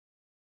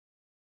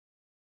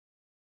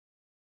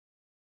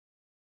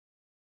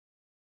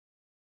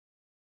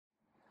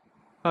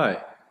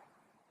Hi,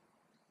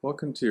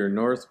 welcome to your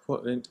North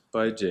Point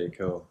by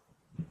Jayco.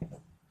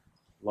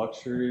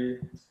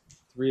 Luxury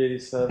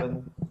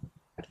 387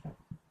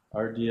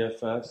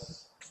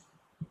 RDFS.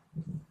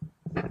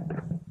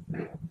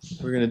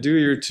 We're going to do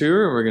your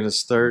tour and we're going to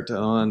start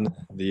on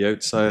the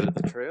outside of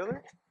the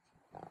trailer.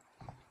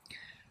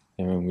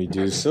 And when we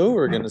do so,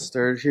 we're going to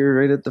start here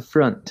right at the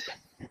front.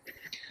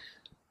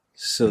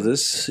 So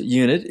this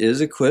unit is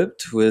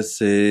equipped with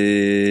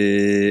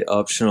a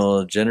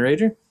optional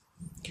generator.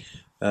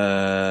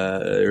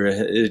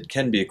 It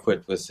can be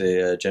equipped with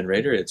a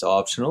generator. It's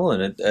optional,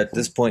 and it at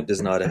this point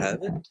does not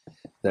have it.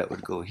 That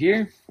would go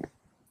here.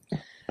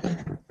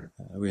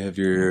 We have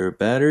your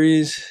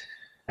batteries,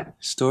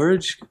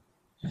 storage,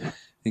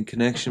 and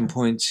connection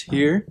points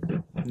here,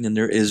 and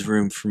there is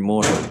room for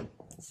more.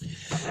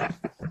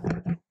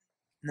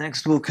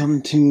 Next, we'll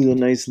come to the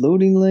nice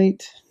loading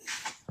light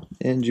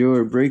and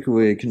your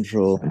breakaway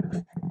control.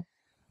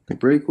 The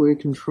breakaway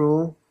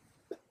control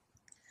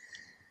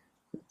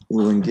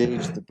will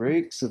engage the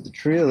brakes of the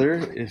trailer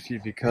if you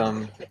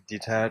become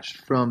detached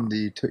from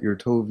your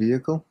tow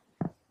vehicle.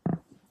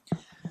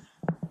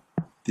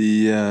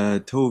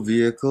 The tow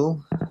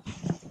vehicle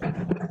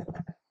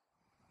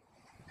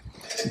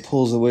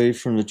pulls away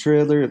from the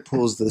trailer, it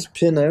pulls this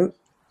pin out,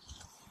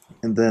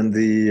 and then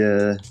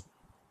the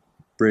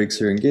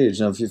brakes are engaged.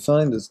 Now if you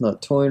find it's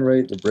not towing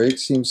right, the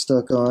brakes seem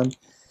stuck on,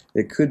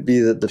 it could be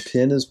that the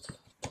pin is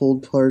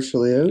pulled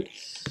partially out.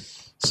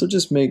 So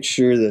just make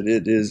sure that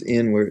it is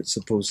in where it's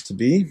supposed to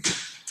be.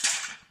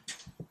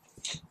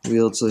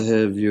 We also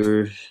have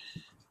your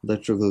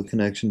electrical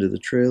connection to the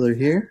trailer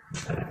here.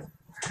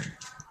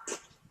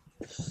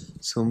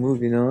 So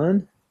moving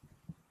on,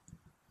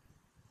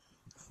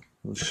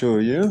 we'll show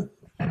you.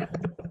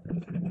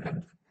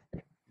 You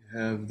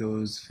have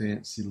those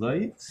fancy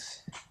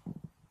lights.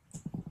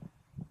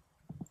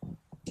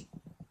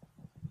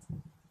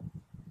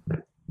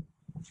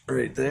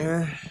 Right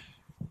there.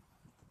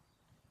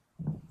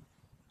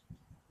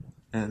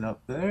 And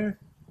up there,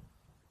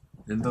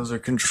 and those are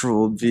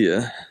controlled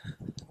via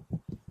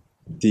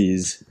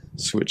these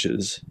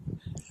switches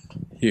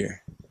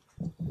here.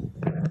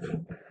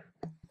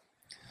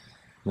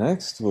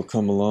 Next, we'll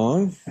come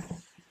along.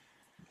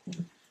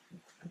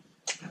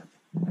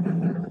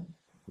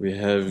 We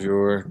have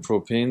your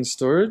propane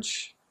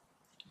storage.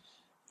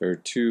 There are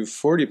two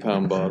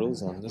 40-pound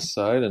bottles on this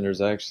side, and there's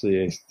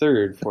actually a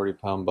third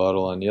 40-pound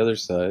bottle on the other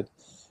side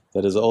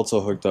that is also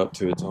hooked up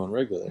to its own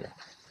regulator.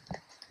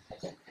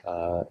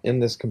 In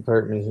this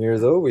compartment here,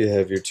 though, we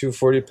have your two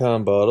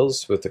 40-pound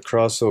bottles with a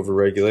crossover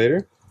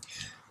regulator.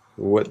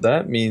 What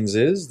that means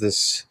is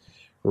this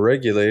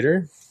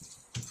regulator,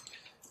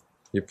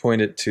 you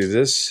point it to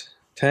this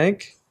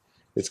tank,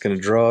 it's going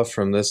to draw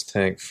from this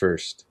tank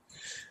first.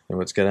 And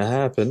what's going to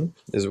happen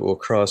is it will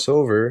cross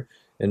over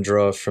and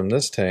draw from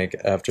this tank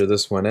after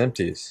this one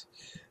empties.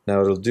 Now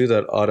it'll do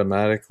that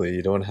automatically.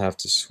 You don't have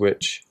to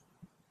switch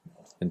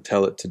and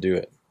tell it to do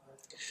it.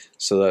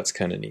 So that's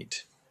kind of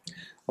neat.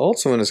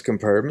 Also in this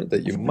compartment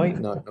that you might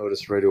not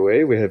notice right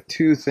away, we have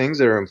two things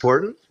that are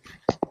important.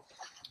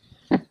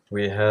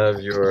 We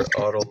have your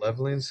auto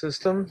leveling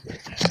system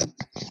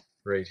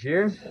right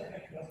here.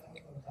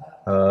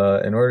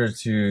 In order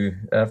to,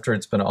 after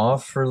it's been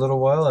off for a little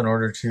while, in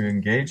order to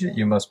engage it,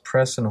 you must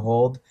press and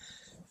hold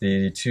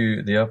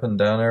the up and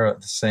down arrow at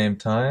the same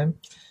time.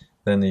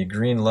 Then the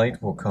green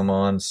light will come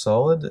on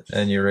solid,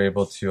 and you're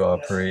able to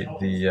operate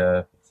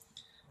the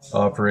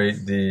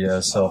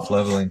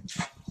self-leveling.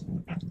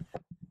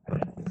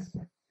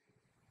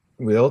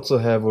 We also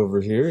have over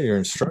here your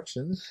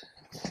instructions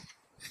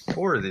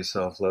for the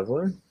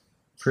self-leveler.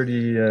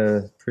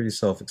 Pretty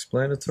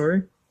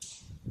self-explanatory.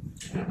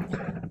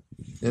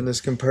 In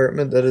this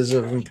compartment that is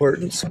of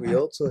importance, we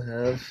also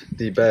have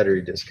the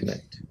battery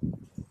disconnect.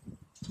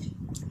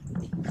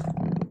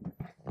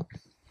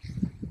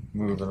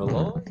 Moving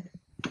along,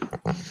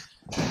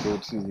 go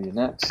to the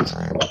next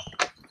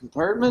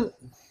compartment.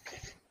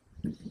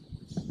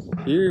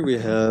 Here we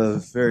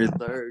have very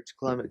large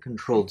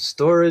climate-controlled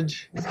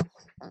storage.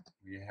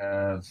 We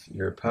have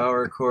your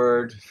power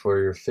cord for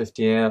your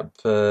 50 amp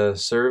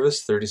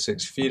service,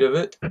 36 feet of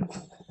it.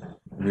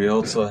 We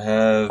also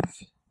have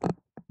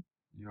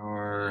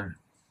your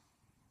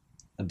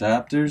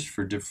adapters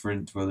for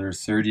different, whether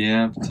 30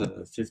 amp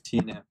to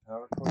 15 amp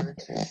power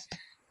cords.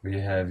 We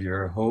have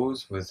your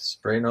hose with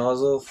spray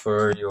nozzle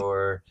for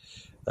your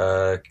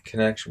water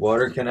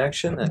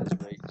connection, that is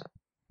right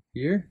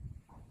here.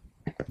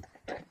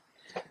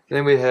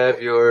 Then we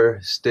have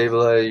your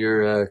stabilizer,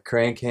 your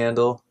crank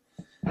handle,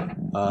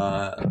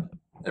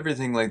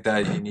 everything like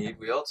that you need.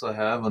 We also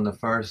have on the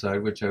far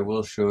side, which I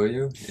will show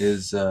you,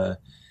 is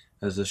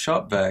as a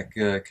shop vac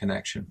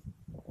connection.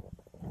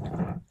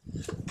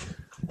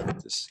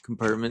 This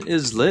compartment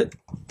is lit.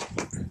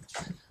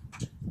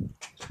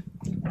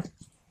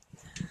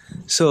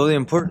 So the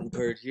important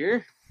part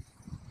here,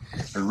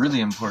 a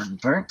really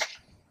important part,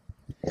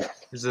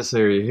 is this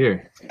area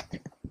here.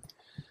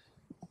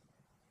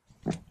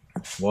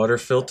 Water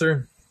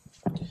filter.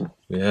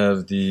 We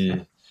have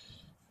the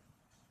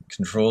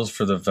controls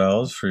for the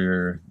valves for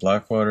your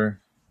black water,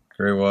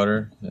 gray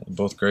water,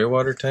 both gray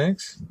water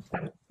tanks.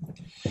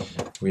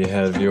 We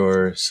have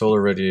your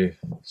solar-ready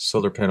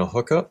solar panel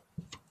hookup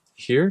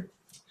here.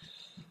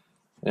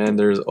 And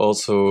there's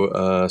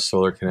also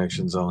solar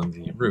connections on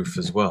the roof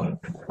as well.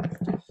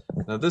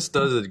 Now this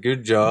does a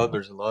good job.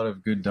 There's a lot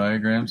of good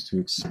diagrams to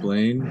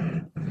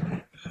explain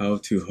how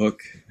to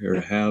hook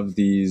or have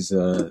these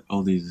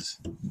all these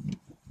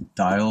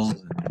dials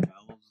and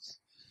valves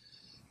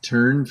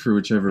turn for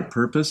whichever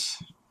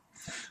purpose.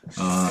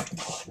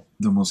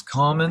 The most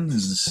common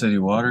is the city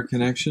water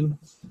connection.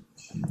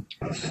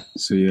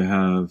 So you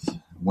have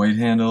white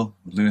handle,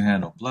 blue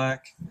handle,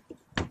 black,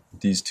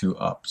 these two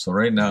up. So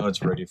right now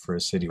it's ready for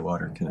a city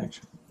water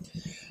connection.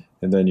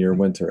 And then you're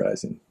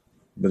winterizing.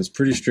 But it's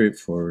pretty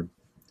straightforward.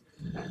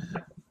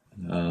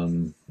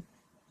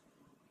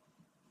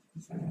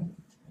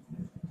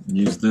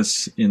 Use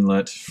this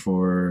inlet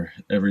for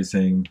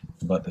everything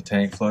but the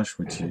tank flush,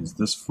 which you use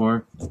this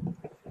for.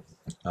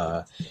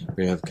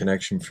 We have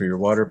connection for your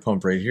water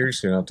pump right here,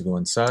 so you don't have to go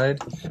inside.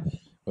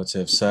 Let's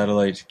have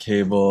satellite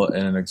cable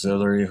and an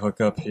auxiliary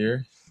hookup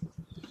here.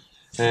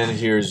 And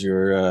here's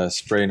your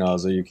spray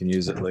nozzle. You can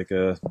use it like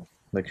a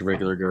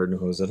regular garden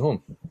hose at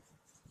home.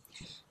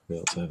 We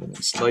also have a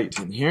nice light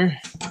in here.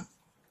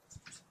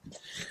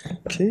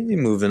 Okay,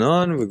 moving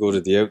on, we go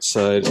to the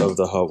outside of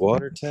the hot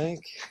water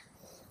tank.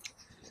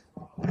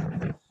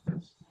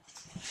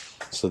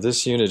 So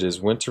this unit is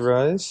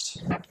winterized.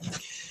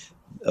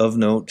 Of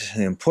note,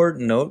 an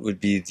important note would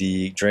be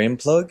the drain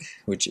plug,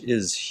 which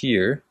is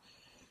here.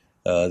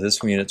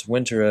 This unit's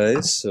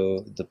winterized, so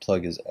the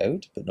plug is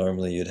out, but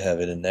normally you'd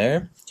have it in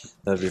there.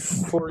 Now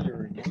before you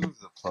remove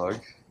the plug,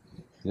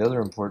 the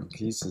other important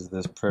piece is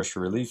this pressure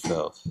relief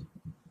valve.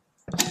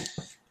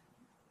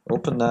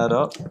 Open that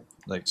up,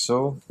 like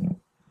so,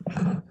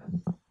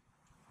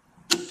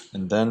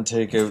 and then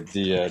take out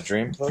the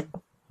drain plug.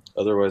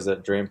 Otherwise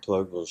that drain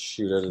plug will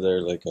shoot out of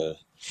there like a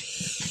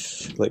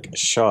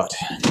shot.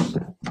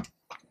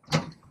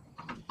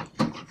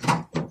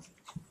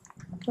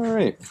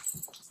 Alright,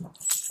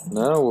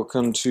 now we'll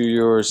come to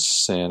your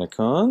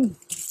SantaCon.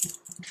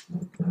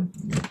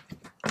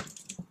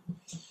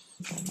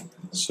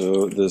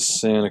 So the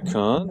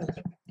SantaCon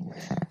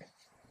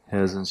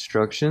has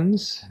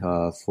instructions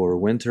for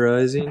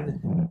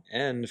winterizing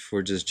and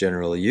for just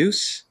general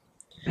use.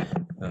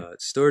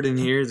 It's stored in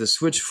here. The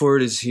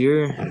switchboard is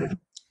here.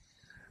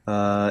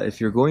 If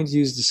you're going to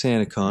use the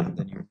SantaCon,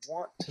 then you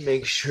want to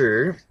make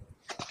sure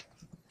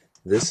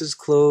this is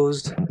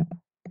closed,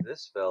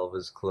 this valve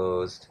is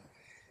closed.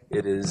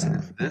 It is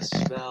this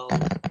valve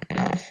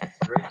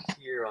right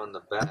here on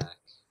the back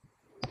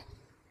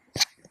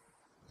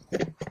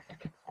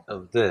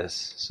of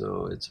this.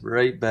 So it's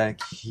right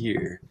back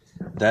here.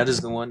 That is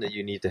the one that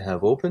you need to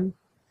have open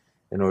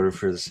in order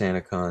for the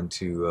SantaCon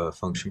to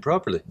function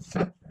properly.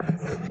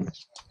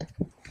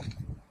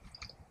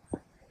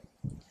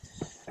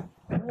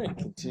 Alright,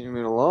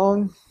 continuing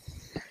along,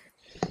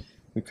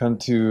 we come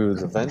to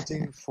the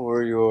venting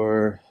for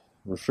your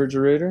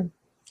refrigerator.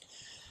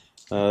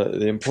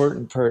 The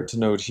important part to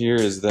note here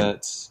is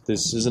that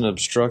this isn't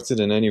obstructed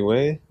in any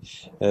way,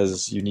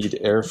 as you need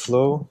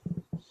airflow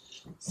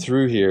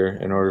through here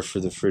in order for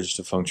the fridge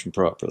to function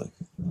properly.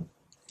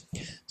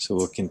 So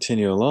we'll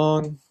continue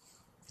along.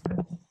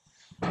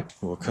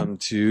 We'll come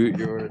to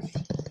your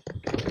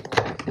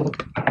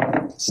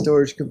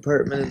storage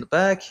compartment in the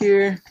back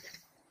here.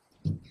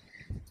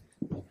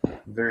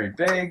 Very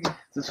big.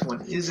 This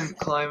one isn't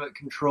climate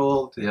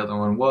controlled. The other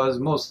one was,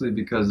 mostly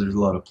because there's a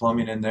lot of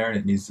plumbing in there and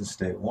it needs to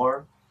stay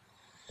warm.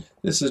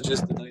 This is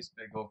just a nice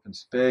big open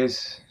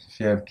space. If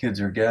you have kids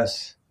or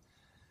guests,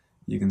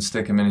 you can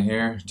stick them in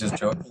here. Just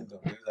joking,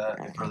 don't do that.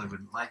 They probably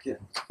wouldn't like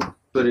it.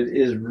 But it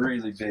is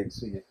really big,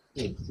 so you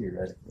can't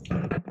theoretically.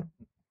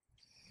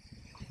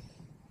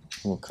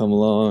 We'll come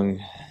along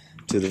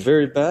to the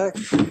very back.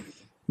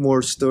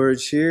 More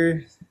storage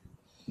here.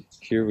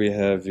 Here we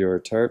have your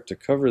tarp to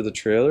cover the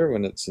trailer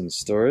when it's in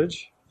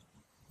storage.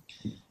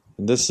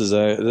 And this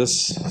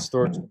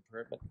storage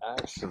compartment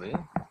actually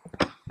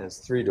has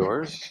 3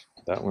 doors.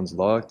 That one's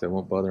locked. I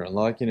won't bother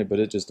unlocking it, but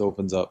it just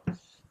opens up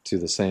to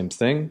the same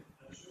thing.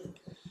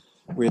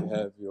 We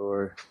have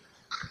your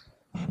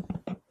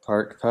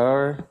park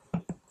power,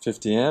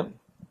 50 amp.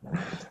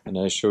 And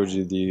I showed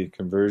you the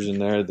conversion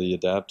there, the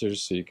adapters,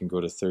 so you can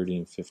go to 30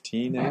 and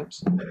 15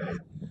 amps.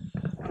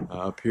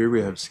 Up here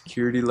we have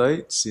security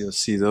lights, you'll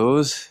see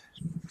those.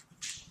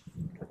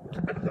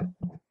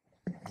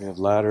 We have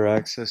ladder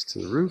access to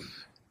the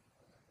roof.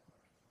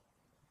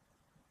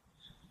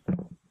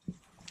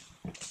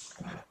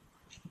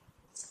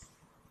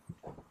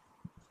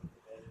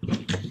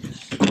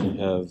 We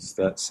have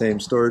that same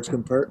storage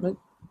compartment,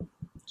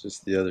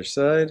 just the other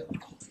side.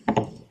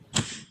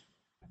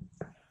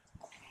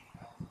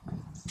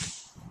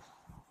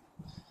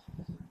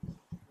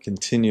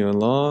 Continue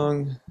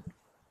along.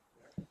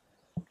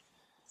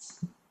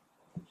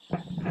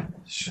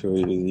 Show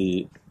you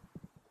the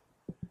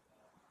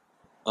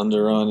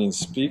under-awning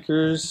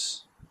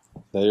speakers.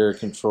 They are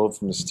controlled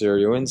from the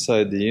stereo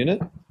inside the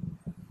unit.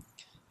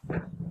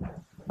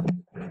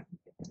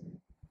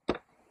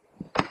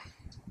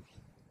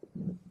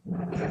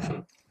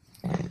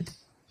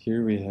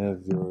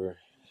 have your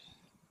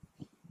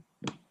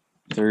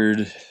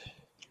third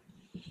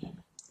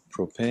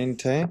propane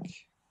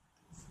tank,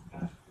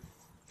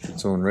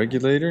 its own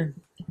regulator.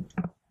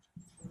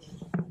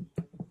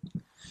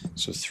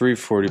 So 3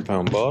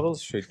 40-pound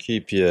bottles should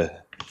keep you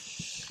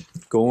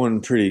going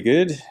pretty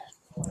good.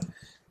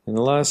 And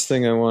the last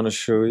thing I want to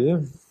show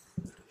you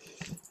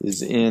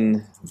is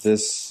in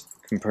this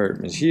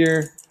compartment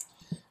here.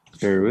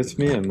 Bear with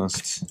me, I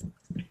must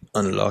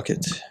unlock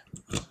it.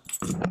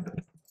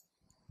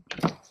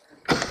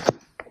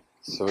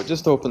 So it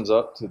just opens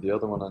up to the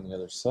other one on the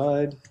other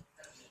side.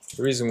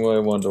 The reason why I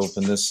want to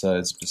open this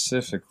side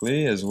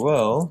specifically as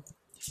well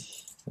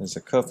is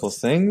a couple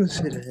things.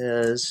 It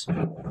has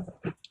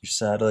your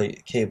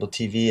satellite cable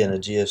TV and a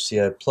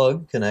GFCI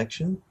plug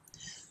connection,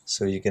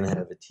 so you can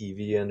have a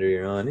TV under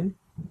your awning.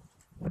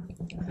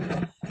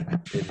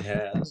 It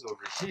has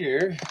over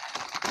here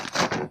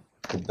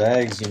the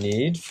bags you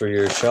need for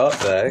your shop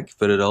vac,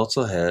 but it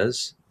also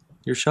has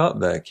your shop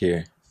vac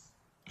here.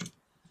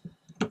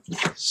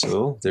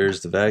 So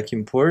there's the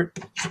vacuum port.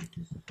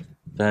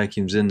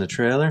 Vacuum's in the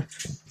trailer.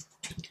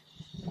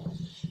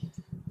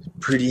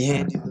 Pretty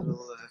handy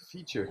little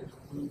feature.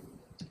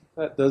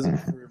 That does it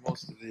for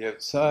most of the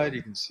outside.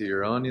 You can see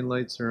your awning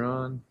lights are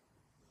on.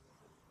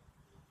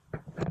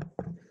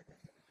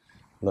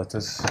 Let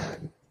us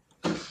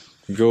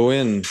go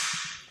in.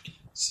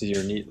 See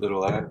your neat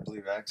little, I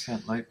believe,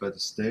 accent light by the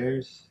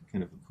stairs.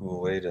 Kind of a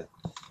cool way to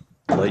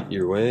light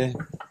your way.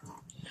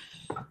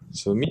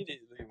 So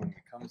immediately when you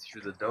come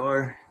through the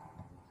door,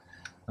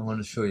 I want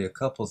to show you a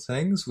couple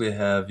things. We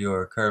have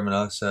your carbon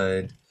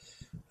monoxide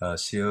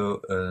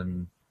CO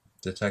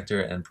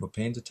detector and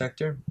propane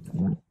detector.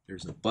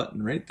 There's a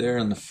button right there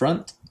on the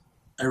front.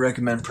 I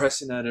recommend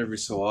pressing that every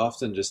so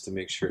often just to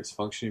make sure it's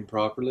functioning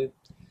properly.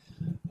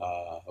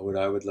 What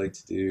I would like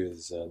to do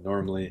is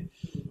normally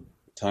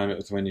time it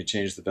with when you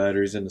change the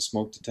batteries in the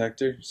smoke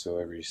detector. So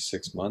every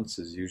 6 months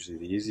is usually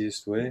the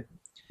easiest way.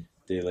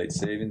 Daylight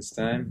savings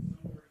time.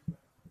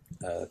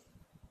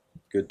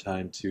 Good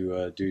time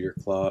to do your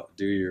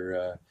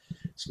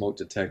smoke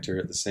detector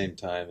at the same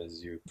time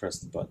as you press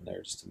the button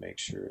there, just to make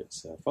sure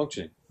it's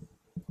functioning.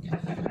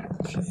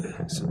 Okay,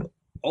 so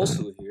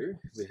also here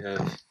we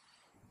have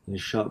the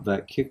shop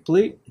vac kick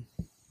plate.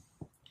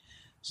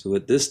 So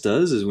what this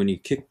does is when you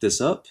kick this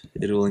up,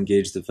 it will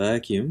engage the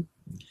vacuum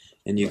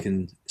and you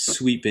can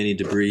sweep any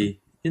debris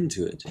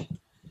into it.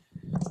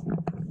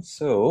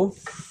 So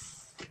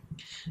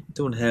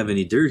don't have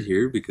any dirt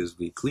here because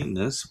we cleaned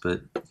this,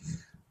 but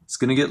it's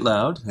gonna get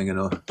loud. I'm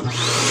gonna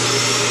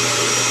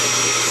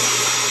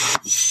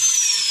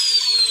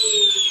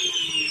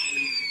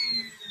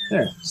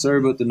there. Sorry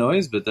about the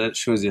noise, but that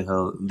shows you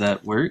how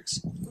that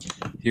works.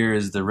 Here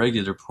is the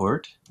regular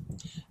port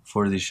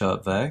for the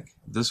shop vac.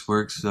 This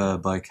works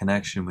by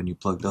connection when you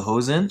plug the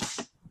hose in.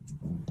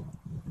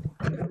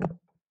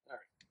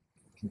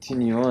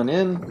 Continue on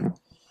in.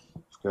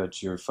 You've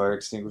got your fire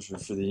extinguisher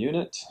for the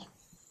unit.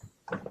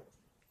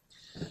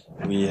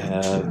 We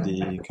have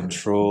the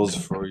controls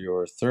for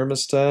your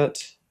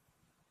thermostat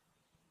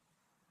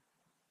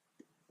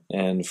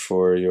and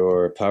for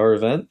your power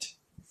vent.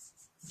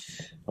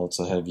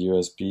 Also have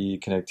USB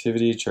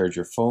connectivity, charge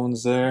your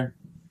phones there.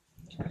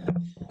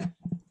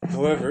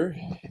 However,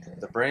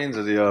 the brains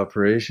of the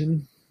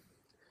operation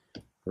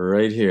are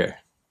right here.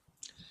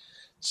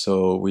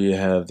 So we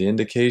have the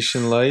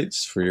indication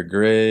lights for your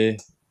gray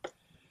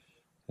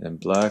and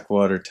black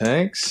water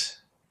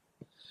tanks,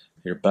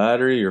 your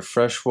battery, your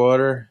fresh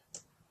water.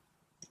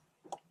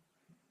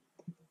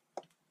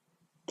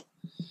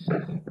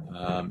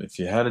 If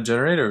you had a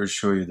generator, it would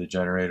show you the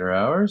generator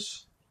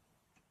hours.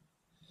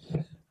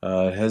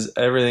 It has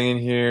everything in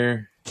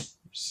here,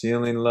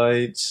 ceiling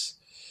lights,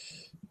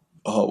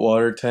 hot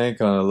water tank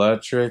on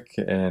electric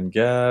and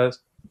gas.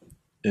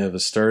 You have a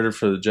starter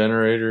for the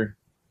generator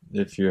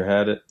if you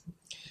had it.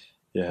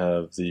 You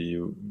have the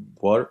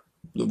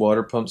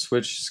water pump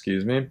switch,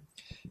 excuse me.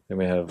 And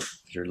we have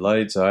your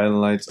lights,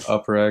 island lights,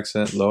 upper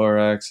accent, lower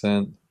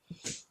accent.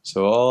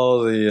 So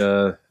all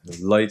the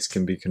lights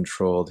can be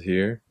controlled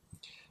here.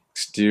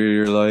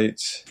 Exterior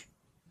lights,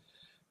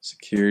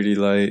 security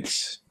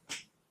lights.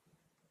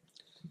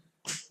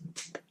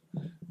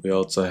 We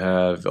also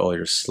have all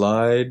your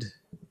slide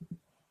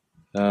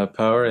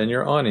power and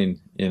your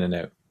awning in and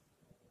out.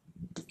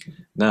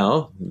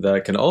 Now,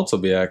 that can also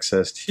be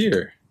accessed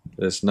here,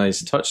 this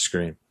nice touch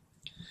screen.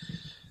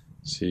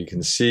 So you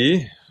can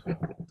see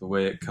the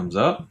way it comes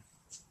up.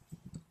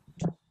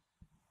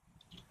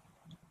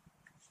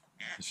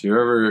 If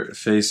you're ever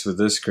faced with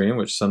this screen,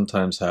 which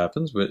sometimes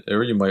happens, but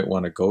or you might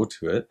want to go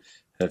to it,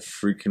 have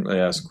frequently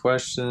asked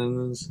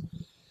questions.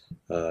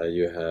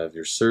 You have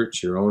your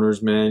search, your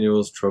owner's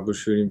manuals,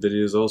 troubleshooting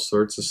videos, all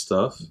sorts of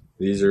stuff.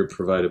 These are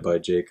provided by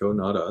Jayco,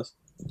 not us.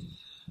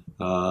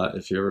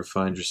 If you ever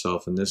find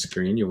yourself in this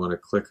screen, you want to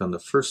click on the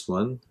first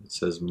one. It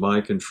says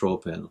My Control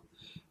Panel.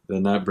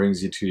 Then that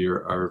brings you to your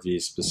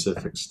RV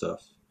specific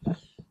stuff.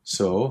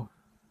 So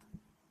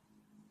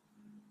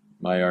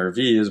My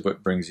RV is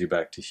what brings you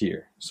back to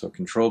here. So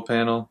Control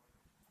Panel,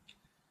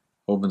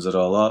 opens it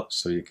all up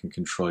so you can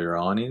control your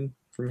awning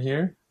from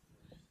here.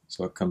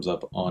 So it comes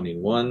up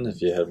awning 1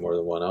 if you have more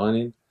than one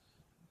awning.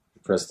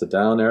 Press the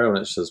down arrow and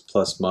it says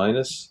plus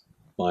minus.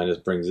 Minus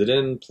brings it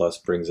in, plus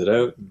brings it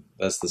out.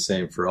 That's the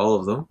same for all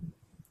of them.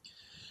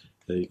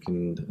 So you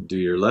can do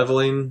your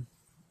leveling.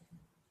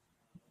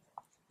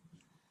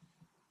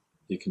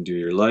 You can do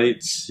your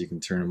lights. You can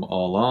turn them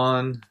all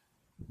on,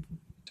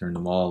 turn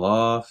them all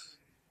off.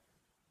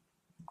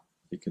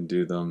 You can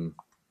do them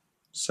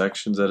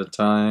sections at a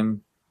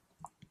time.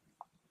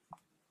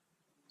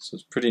 So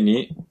it's pretty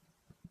neat.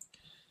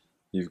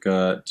 You've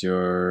got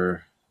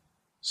your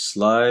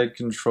slide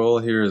control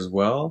here as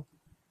well.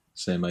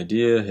 Same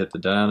idea, hit the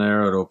down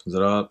arrow, it opens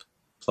it up.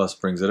 Plus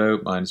brings it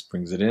out, minus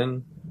brings it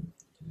in.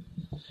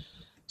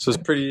 So it's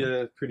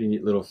pretty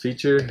neat little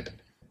feature.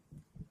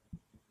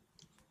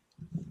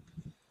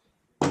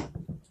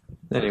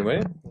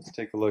 Anyway, let's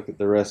take a look at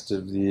the rest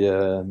of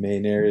the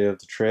main area of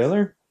the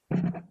trailer.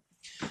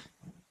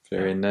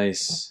 Very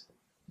nice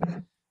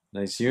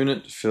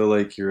unit to feel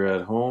like you're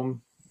at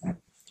home.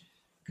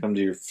 Come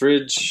to your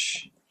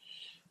fridge.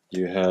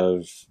 You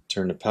have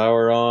turn the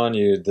power on.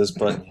 This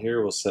button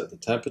here will set the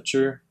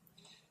temperature.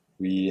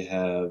 We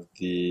have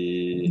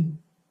the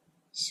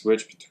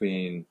switch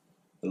between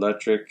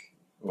electric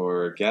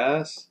or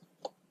gas.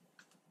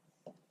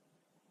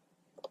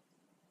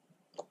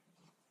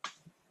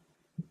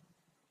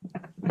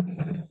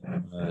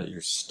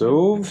 Your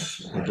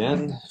stove,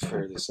 again,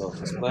 fairly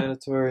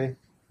self-explanatory,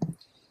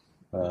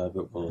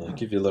 but we'll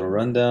give you a little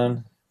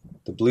rundown.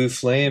 The blue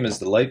flame is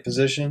the light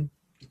position,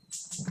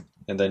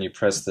 and then you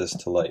press this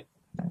to light.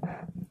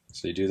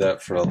 So you do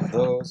that for all of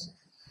those.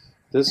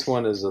 This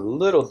one is a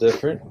little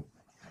different.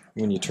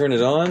 When you turn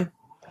it on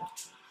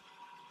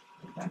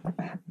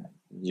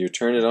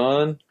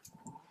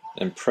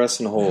and press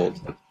and hold,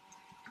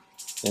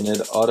 and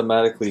it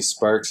automatically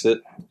sparks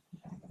it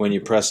when you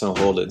press and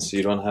hold it, so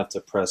you don't have to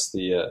press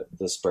the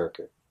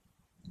sparker.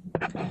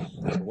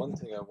 So one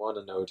thing I want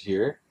to note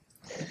here,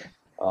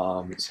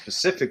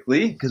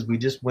 specifically, because we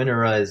just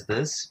winterized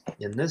this,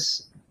 in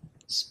this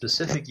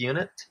specific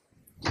unit,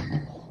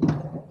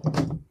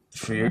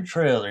 for your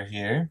trailer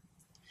here,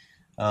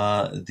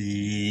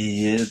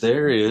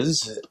 there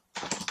is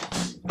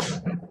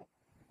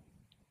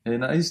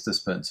an ice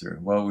dispenser.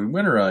 Well, we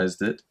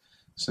winterized it,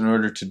 so in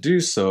order to do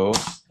so,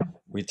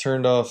 we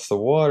turned off the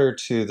water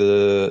to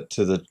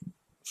the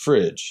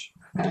fridge.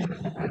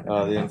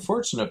 The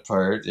unfortunate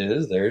part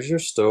is there's your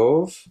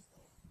stove.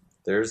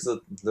 There's the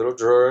little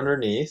drawer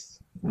underneath.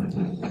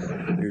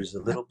 There's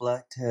a little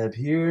black tab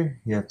here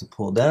you have to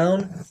pull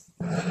down.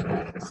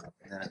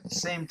 And at the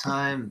same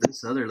time,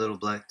 this other little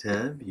black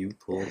tab you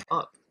pull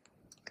up.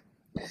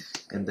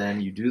 And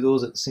then you do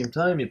those at the same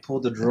time, you pull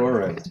the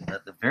drawer out. And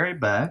at the very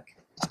back,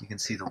 you can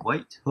see the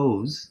white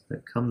hose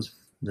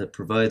that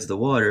provides the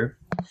water.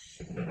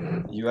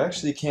 You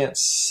actually can't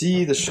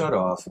see the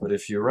shutoff, but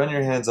if you run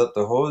your hands up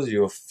the hose,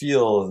 you'll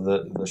feel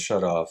the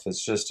shutoff.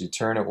 It's just you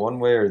turn it one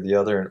way or the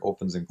other and it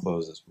opens and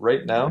closes.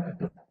 Right now,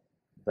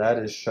 that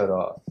is shut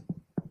off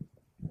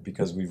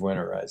because we've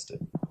winterized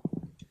it.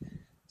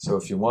 So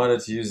if you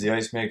wanted to use the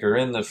ice maker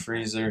in the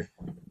freezer,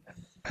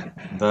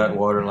 that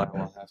water line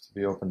will have to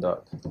be opened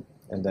up,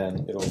 and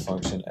then it'll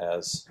function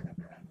as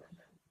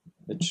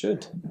it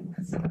should.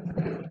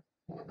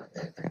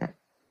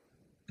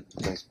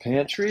 Nice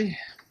pantry.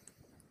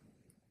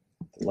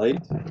 The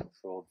light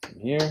controlled from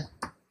here.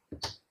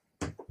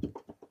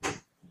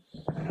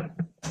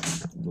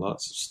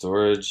 Lots of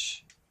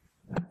storage.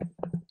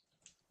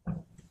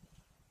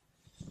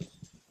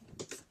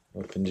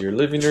 Open to your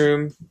living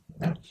room.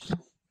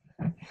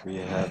 We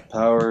have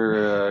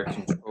power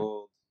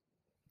controlled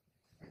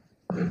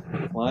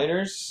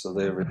recliners, so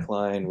they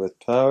recline with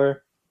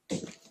power. You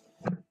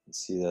can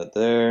see that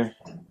there.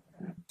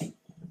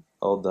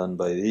 All done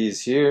by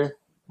these here.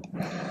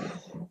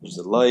 There's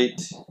a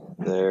light.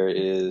 There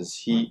is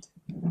heat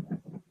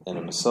and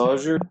a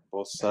massager.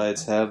 Both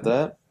sides have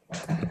that.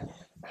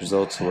 There's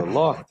also a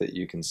lock that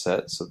you can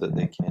set so that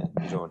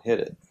you don't hit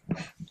it.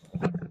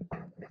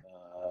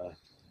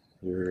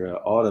 Your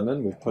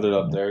ottoman, we've put it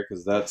up there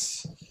because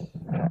that's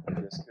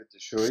just good to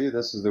show you.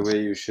 This is the way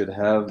you should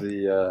have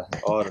the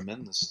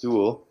ottoman, the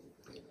stool,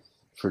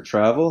 for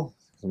travel.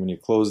 And when you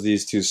close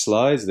these two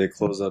slides, they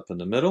close up in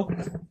the middle.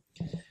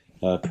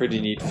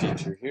 Pretty neat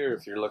feature here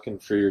if you're looking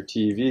for your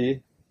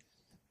TV.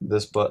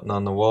 This button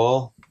on the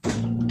wall.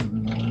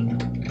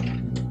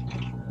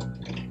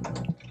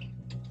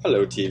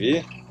 Hello,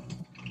 TV.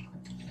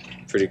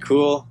 Pretty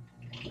cool.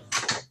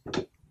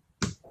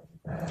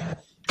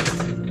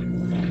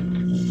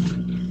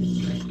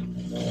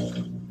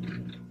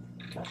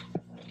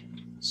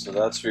 So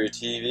that's where your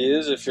TV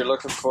is if you're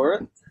looking for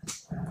it.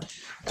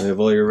 We have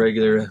all your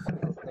regular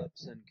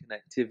hookups and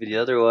connectivity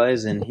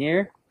otherwise in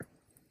here.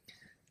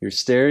 Your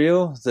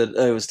stereo that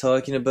I was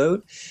talking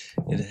about,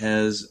 it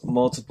has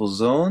multiple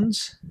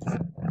zones.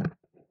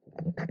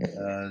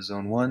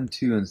 Zone 1,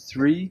 2, and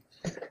 3.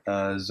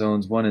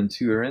 Zones 1 and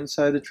 2 are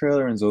inside the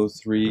trailer, and Zone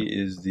 3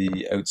 is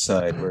the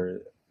outside,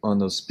 where on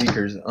those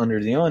speakers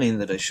under the awning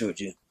that I showed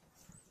you.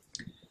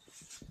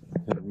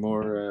 Have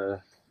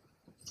more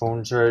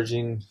phone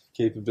charging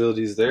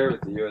capabilities there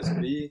with the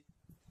USB.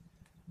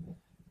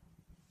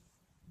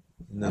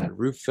 Another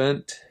roof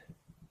vent.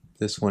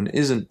 This one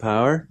isn't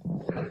power.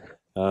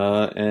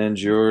 And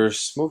your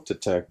smoke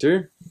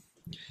detector,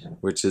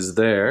 which is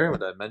there,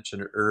 what I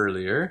mentioned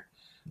earlier.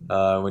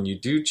 When you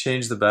do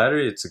change the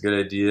battery, it's a good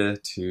idea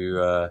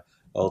to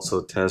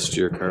also test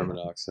your carbon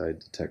monoxide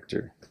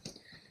detector,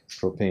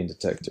 propane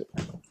detector.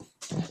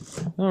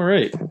 All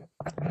right,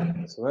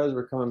 so as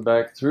we're coming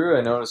back through,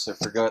 I noticed I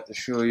forgot to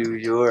show you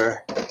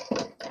your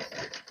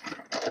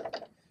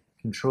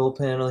control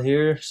panel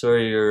here.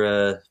 Sorry,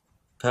 your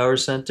power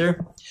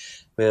center.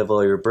 We have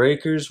all your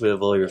breakers, we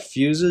have all your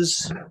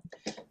fuses.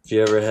 If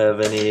you ever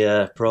have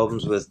any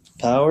problems with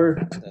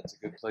power, that's a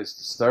good place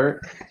to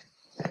start.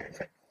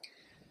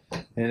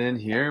 And in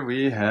here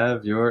we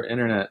have your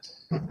internet,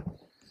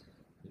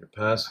 your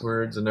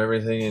passwords and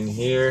everything in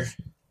here,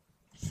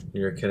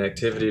 your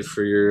connectivity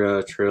for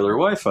your trailer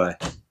Wi-Fi.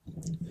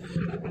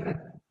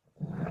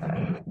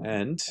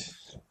 And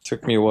it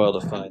took me a while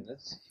to find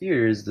this.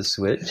 Here's the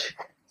switch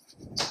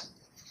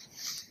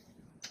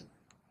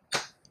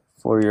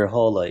for your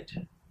hall light,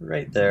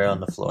 right there on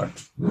the floor.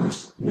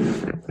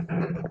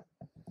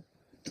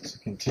 So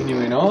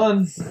continuing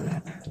on,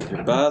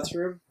 your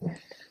bathroom,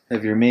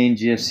 have your main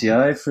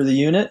GFCI for the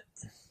unit,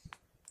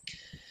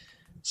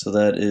 so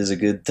that is a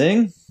good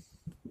thing.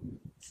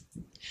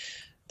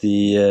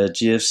 The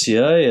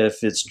GFCI,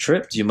 if it's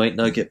tripped, you might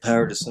not get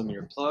power to some of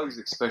your plugs,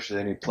 especially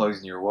any plugs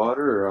in your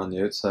water or on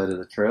the outside of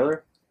the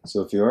trailer.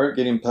 So if you aren't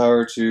getting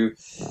power to,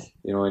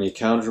 any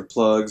counter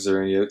plugs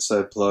or any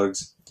outside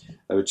plugs,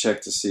 I would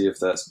check to see if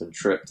that's been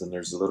tripped. And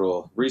there's a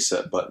little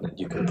reset button that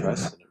you can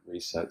press, and it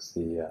resets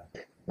the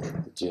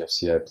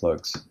GFCI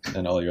plugs,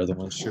 and all your other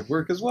ones should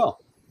work as well.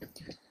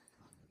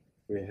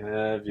 We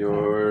have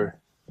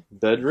your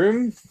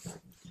bedroom,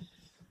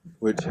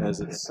 which has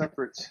its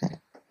separate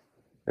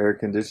air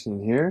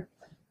conditioning here,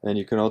 and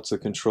you can also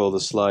control the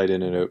slide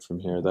in and out from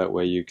here. That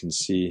way you can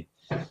see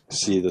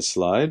the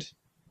slide.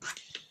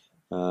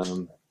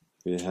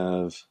 We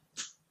have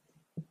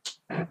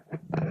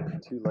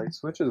 2 light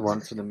switches, one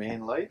for the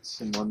main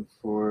lights and one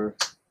for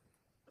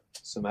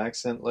some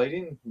accent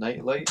lighting,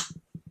 night light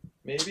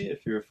maybe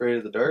if you're afraid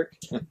of the dark.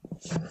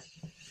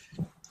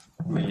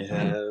 We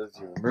have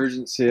your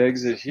emergency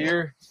exit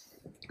here.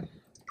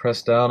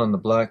 Press down on the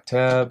black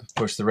tab,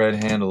 push the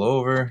red handle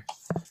over,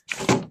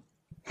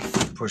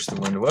 push the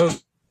window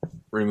out,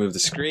 remove the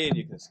screen,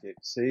 you can escape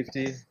to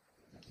safety.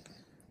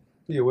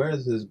 Be aware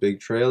this is a big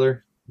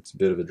trailer, it's a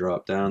bit of a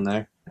drop down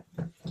there.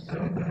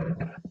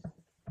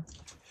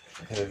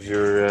 Have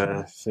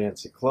your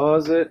fancy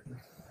closet,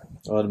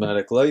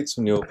 automatic lights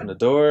when you open the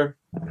door,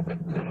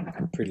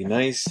 pretty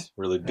nice,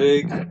 really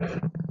big.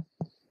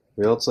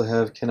 We also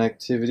have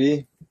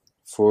connectivity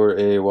for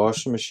a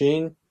washing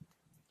machine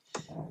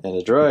and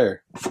a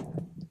dryer,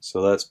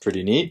 so that's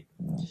pretty neat.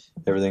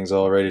 Everything's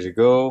all ready to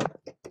go,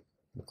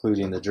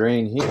 including the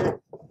drain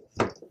here.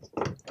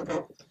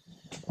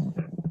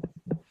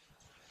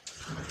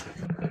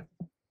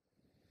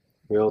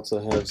 We also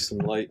have some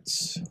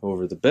lights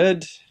over the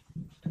bed.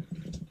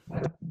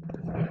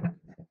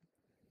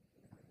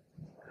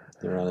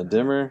 They're on a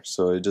dimmer,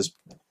 so you just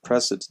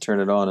press it to turn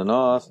it on and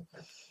off.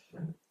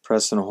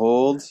 Press and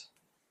hold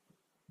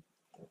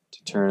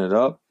to turn it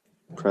up.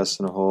 Press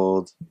and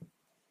hold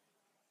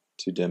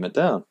to dim it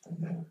down.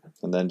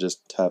 And then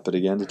just tap it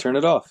again to turn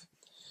it off.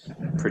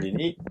 Pretty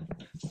neat.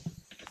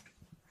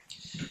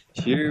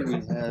 Here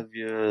we have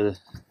your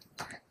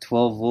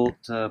 12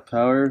 volt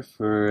power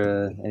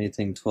for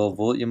anything 12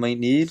 volt you might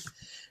need.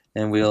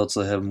 And we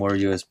also have more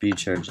USB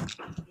charging.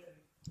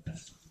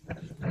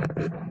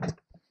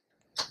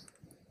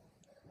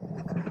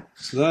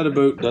 So that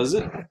about does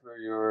it for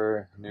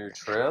your new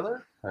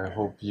trailer. I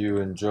hope you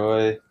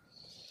enjoy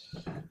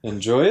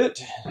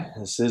it.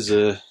 This is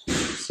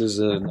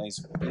a nice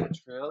big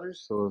trailer,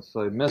 so if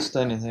I missed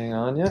anything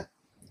on you,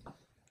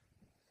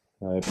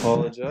 I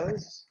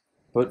apologize.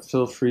 But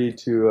feel free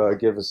to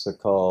give us a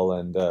call,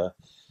 and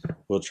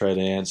we'll try to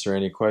answer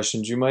any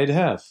questions you might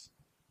have.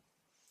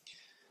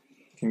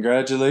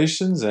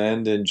 Congratulations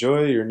and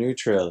enjoy your new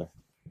trailer.